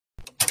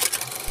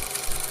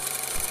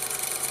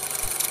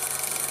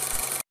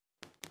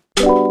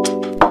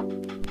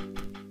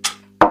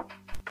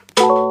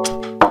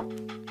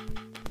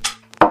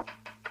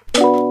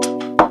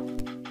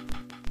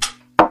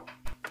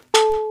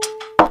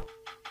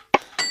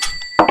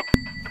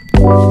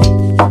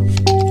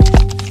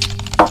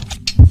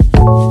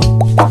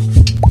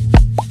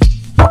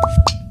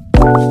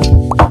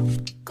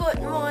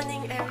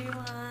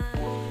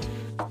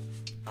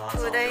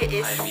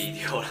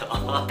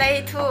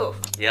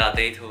Yeah,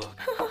 day 2.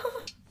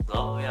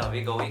 So, yeah,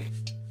 we going.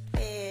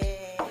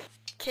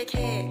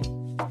 KK.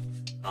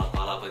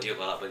 Kuala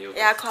Penyu.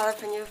 Yeah, Kuala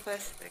Penyu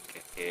first.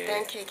 KK.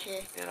 Then KK.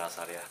 Then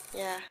Asaria.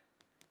 Yeah.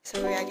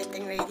 So we are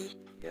getting ready.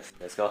 Yes,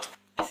 let's go.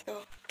 Let's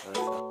go.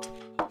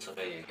 So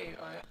you can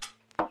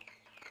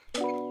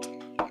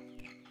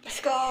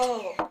Let's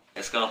go.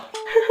 Let's go.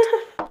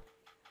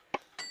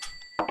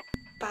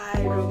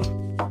 Bye room.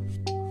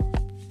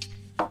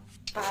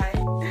 Bye.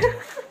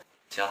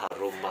 叫它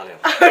room 罢了。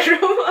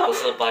room. 不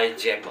是 by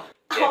jam 啊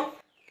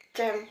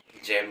Jam.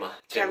 jam 啊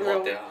Jam jam room.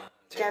 hotel 啊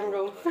Jam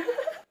room.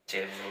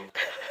 jam room.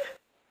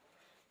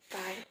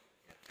 Bye.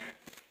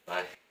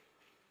 Bye.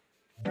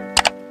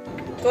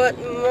 Good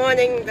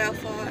morning,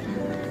 Belfort.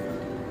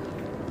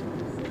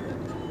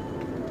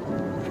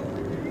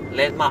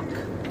 Landmark.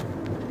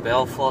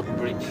 Belfort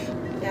Bridge.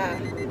 Yeah.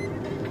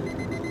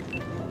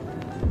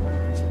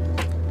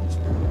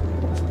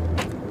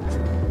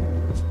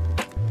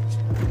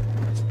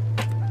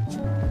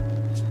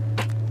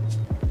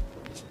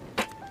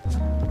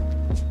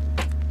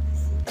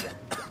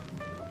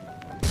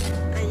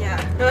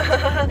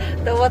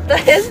 The water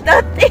is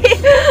dirty.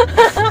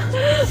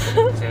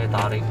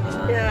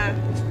 Yeah.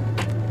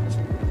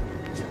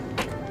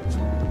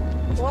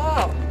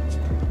 Wow.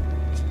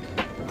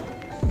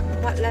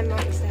 What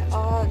landmark is that?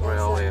 Oh,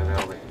 Railway.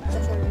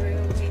 That's a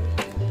railway.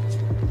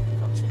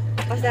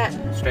 What's that?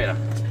 Straight up.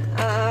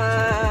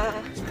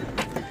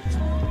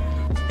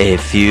 A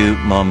few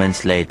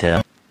moments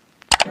later.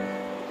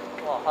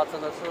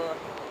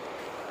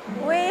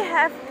 We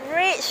have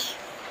reached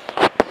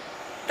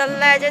the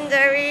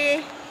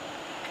legendary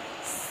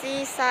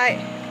Seaside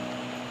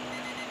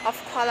of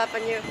Kuala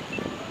Penyu.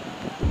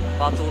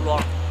 Batu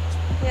Luang.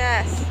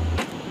 Yes.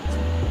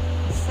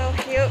 So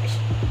huge.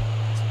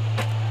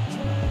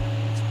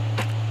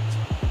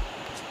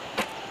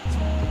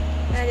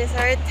 And it's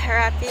very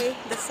therapy,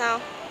 the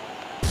sound.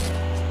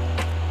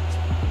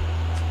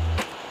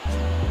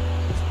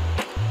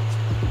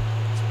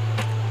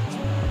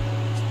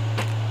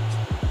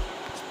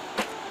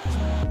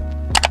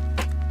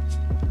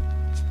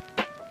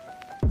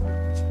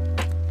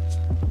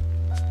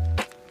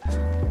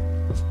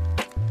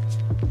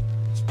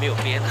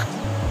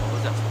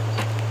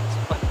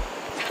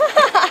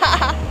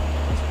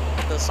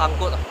 The sun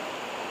good.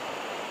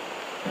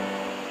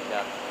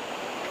 Yeah.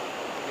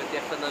 You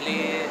definitely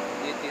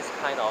need this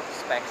kind of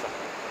specs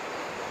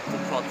to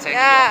protect your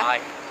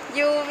eye.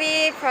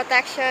 UV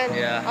protection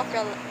Yeah. of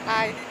your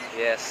eye.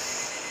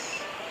 Yes.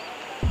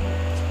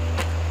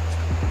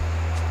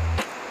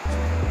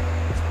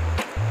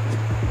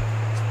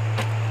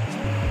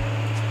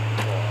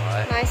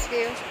 Boy, Nice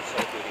view. so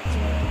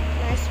beautiful.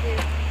 Nice view.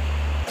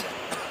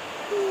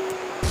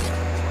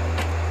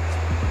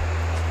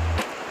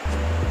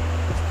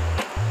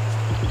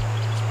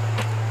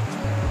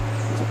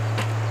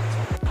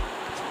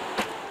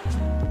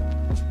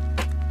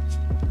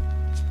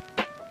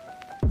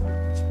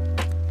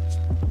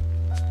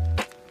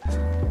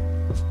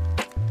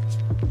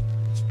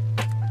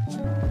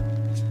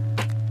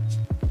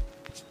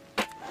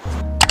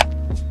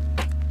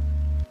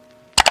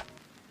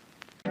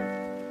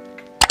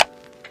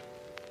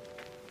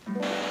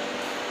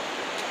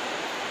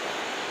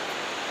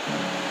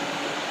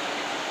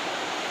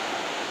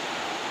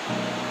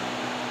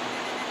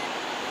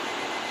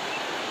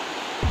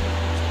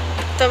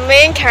 The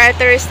main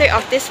characteristic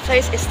of this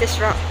place is this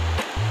rock.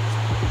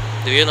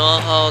 Do you know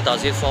how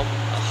does it form?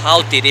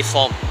 How did it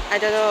form? I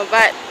don't know,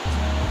 but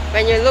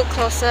when you look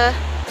closer,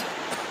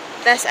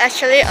 there's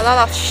actually a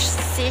lot of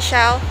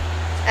seashell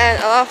and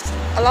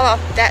a lot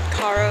of dead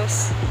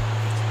corals.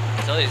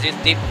 So is it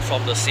deep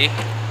from the sea?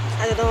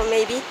 I don't know,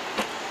 maybe.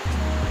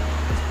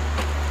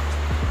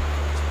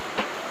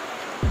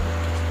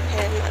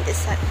 And not this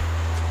side,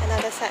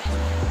 another side.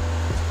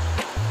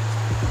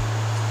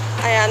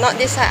 Ah yeah, not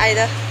this side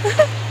either.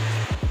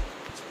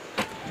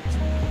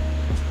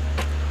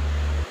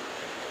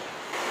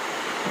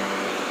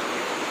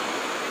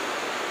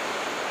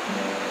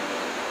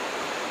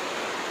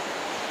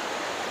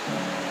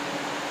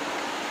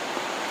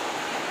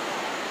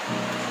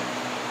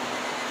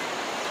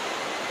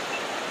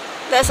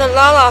 There's a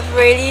lot of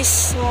really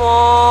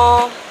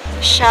small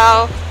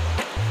shell,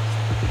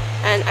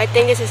 and I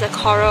think this is a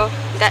coral,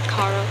 dead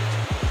coral.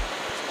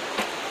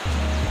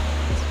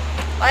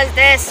 What is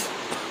this?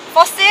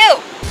 Fossil!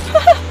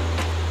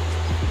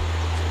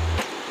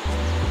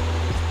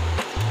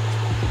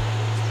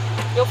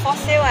 Your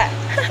fossil 哎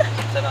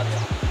在哪里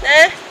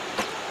啊？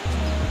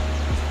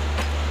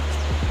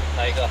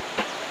哪一个？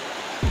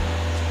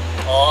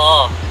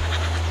哦。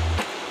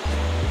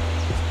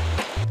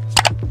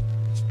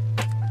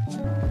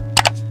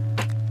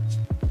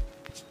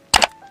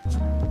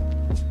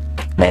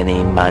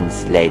Many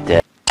months later.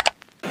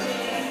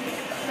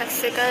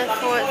 Mexican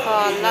food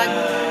for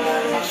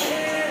lunch.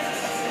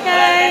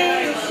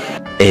 Yay!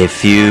 A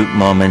few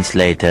moments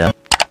later.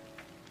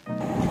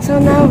 So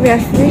now we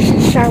have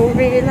reached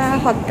Shangri-La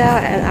Hotel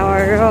and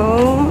our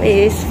room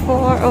is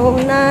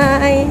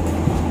 409.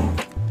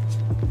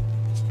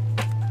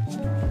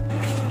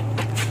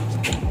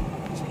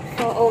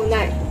 all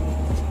night.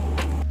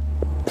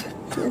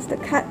 Here's the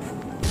cat.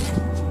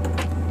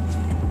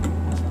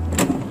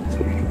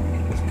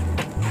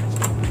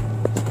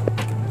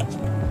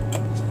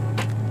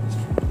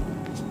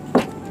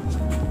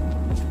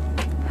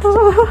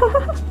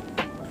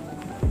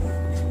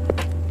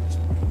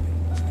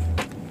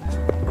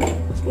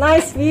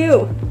 Nice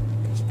view.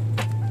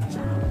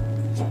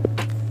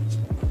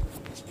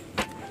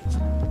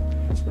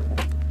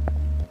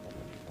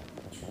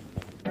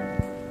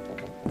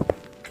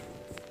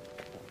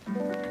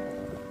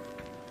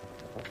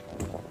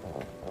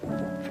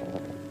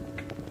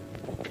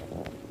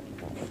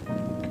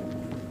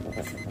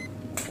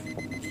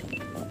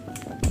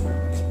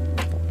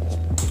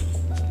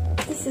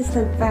 This is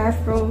the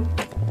bathroom.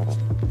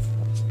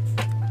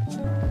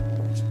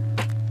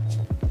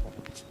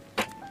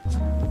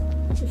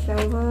 The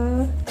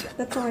shower,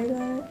 the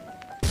toilet,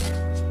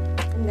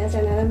 and there's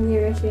another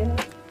mirror here.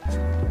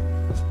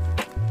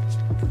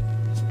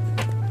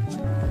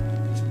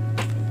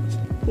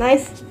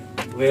 Nice.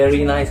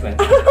 Very nice, man.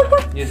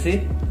 You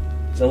see?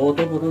 The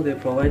water bottle they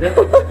provided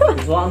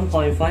is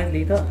 1.5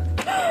 liter.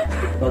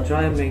 The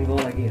dry mango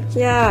like here.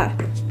 Yeah.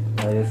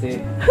 You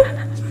see?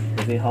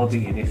 You see how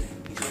big it is?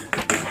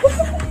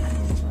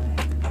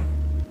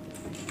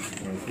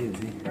 You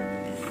see?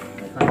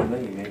 I can't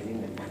even imagine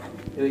it.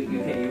 You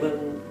can even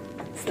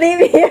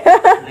Sleep here.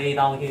 lay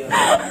down here.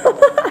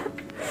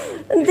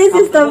 This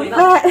is the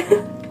bed.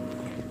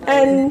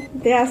 And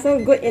they are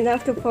so good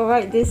enough to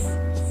provide this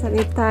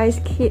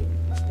sanitized kit.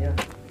 Yeah.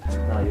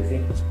 Now you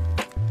see?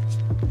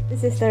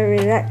 This is the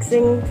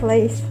relaxing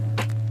place.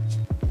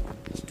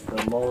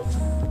 The most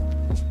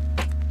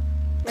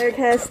Where you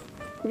can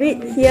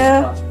read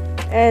here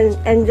and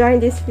enjoy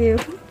this view.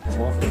 The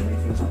most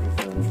amazing part is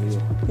the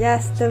view.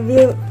 Yes, the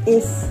view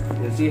is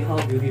You see how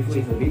beautiful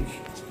is the beach?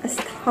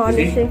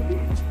 astonishing.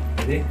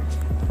 You see?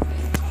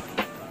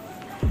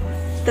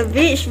 The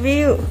beach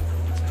view.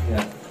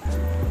 Yeah.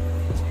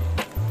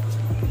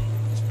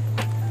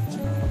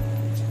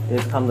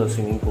 Here's come the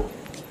swimming pool.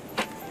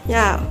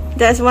 Yeah,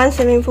 there's one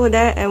swimming pool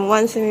there and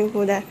one swimming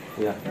pool there.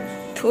 Yeah.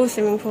 2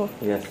 swimming pool.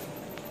 Yes.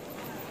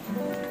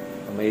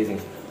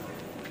 Amazing.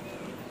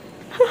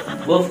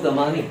 Worth the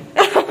money.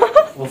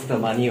 Worth the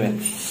money, man.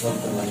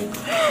 Worth the money.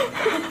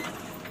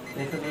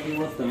 Definitely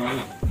worth the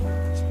money.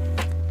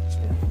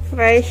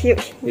 Very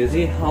huge. You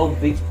see how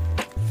big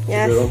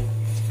Yes. the room?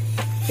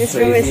 This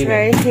room is Crazy,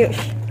 very huge.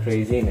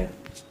 Crazy, man.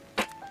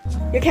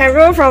 You can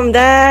roll from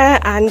there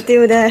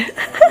until there. You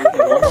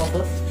can walk out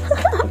first.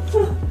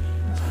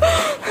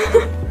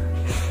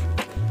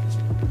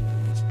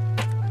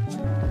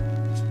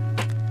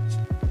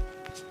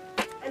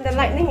 And the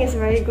lighting is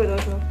very good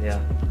also. Yeah.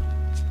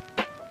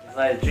 It's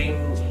like a dream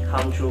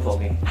come true for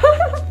me.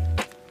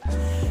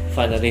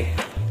 Finally.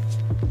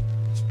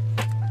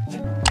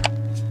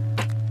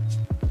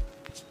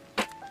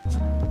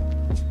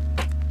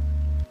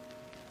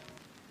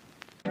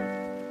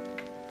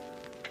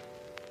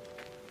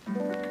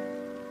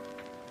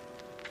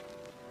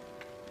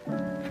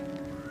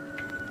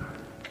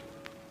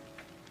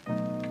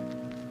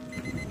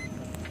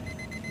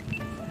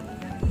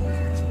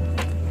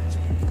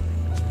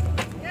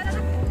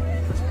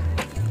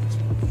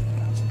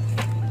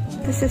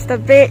 This is the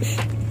beach.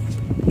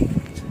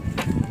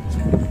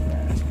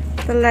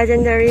 The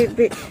legendary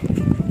beach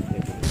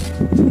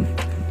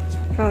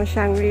from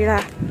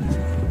Shangri-La.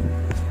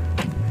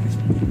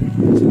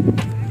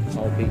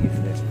 How big is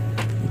that?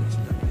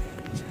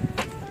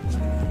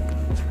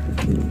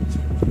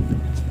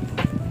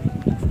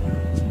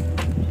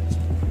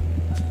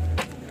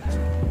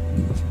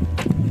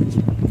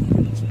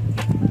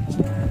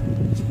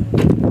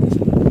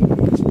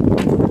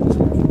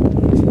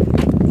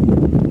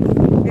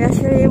 We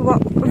actually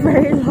walked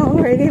very long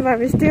already, but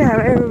we still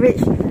haven't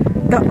reached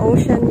the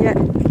ocean yet.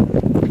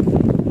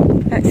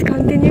 Let's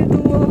continue to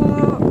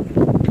walk.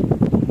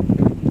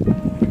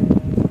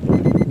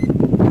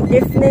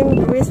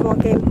 Evening breeze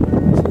walking.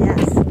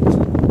 Yes.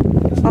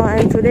 Oh,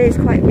 and today is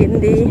quite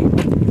windy,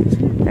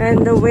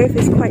 and the wave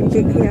is quite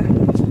big here.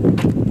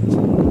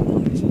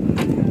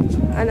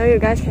 I know you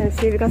guys can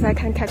see because I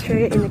can capture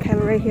it in the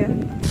camera here.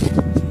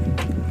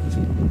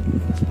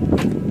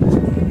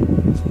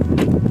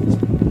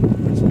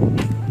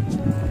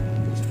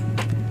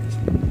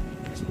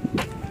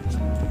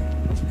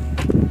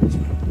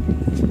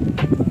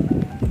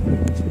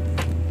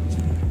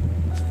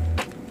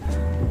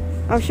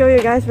 I'll show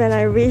you guys when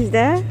I reach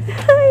there.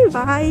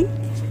 Bye!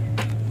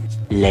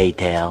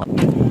 Later.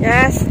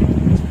 Yes,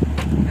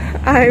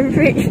 I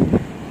reached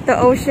the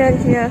ocean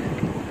here.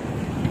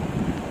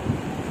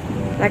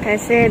 Like I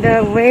said,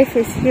 the wave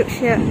is huge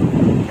here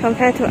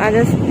compared to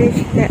other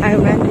beach that I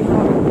went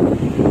before.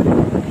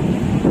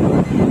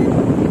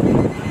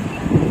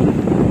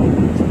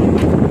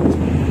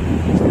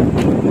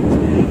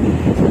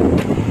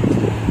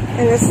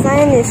 And the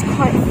sun is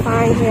quite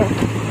fine here.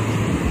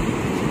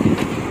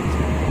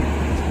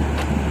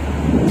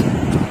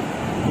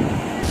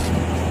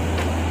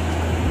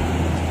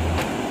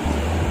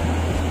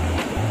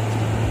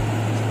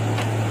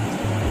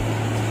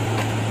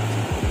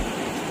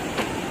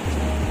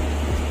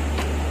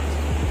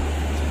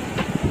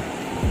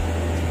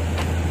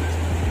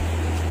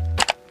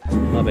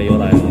 阿北又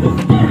来了。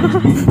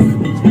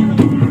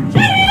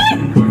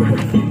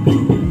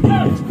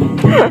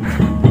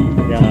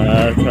呀，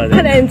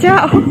快点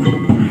叫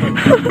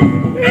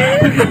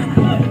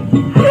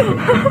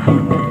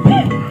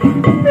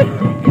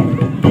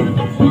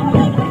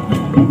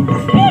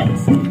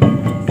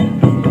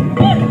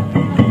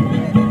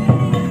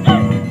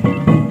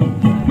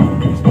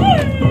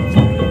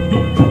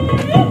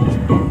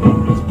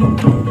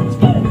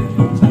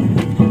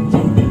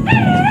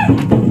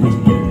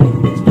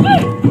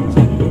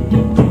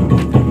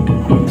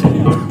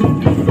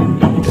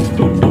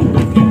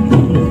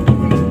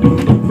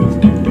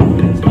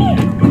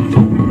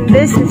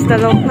！This is the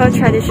local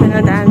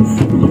traditional dance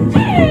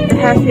they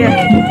have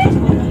here.